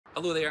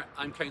Hello there,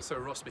 I'm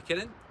Cllr Ross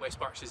Mackinnon, West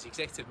Berkshire's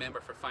Executive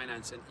Member for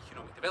Finance and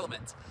Economic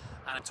Development,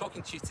 and I'm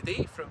talking to you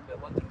today from the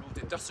London Road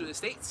Industrial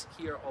Estate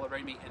here all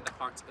around me in the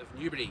heart of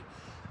Newbury.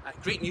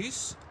 Great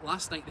news,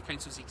 last night the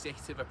Council's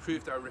Executive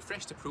approved our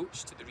refreshed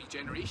approach to the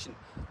regeneration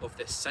of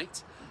this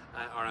site.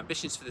 Our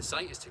ambitions for the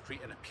site is to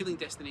create an appealing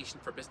destination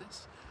for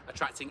business,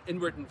 attracting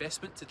inward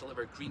investment to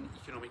deliver green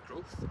economic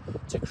growth,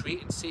 to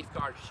create and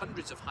safeguard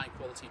hundreds of high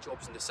quality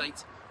jobs on the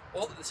site,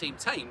 all at the same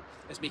time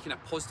as making a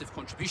positive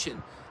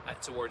contribution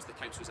towards the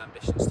Council's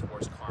ambitions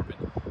towards carbon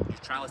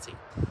neutrality.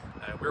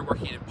 We're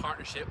working in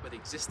partnership with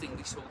existing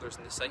leaseholders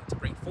in the site to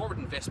bring forward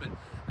investment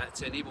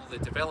to enable the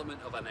development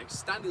of an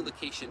outstanding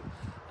location,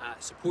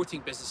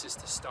 supporting businesses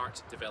to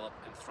start, develop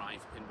and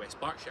thrive in West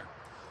Berkshire.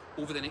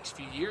 Over the next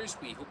few years,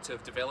 we hope to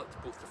have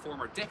developed both the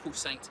former depot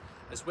site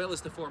as well as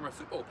the former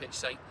football pitch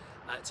site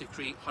to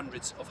create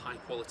hundreds of high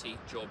quality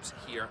jobs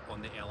here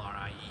on the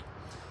LRIE.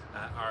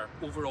 Our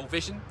overall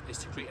vision is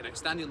to create an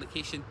outstanding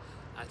location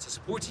to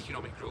support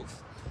economic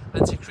growth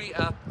and to create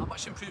a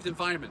much improved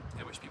environment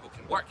in which people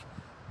can work,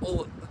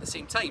 all at the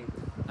same time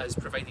as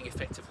providing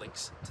effective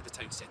links to the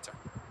town centre.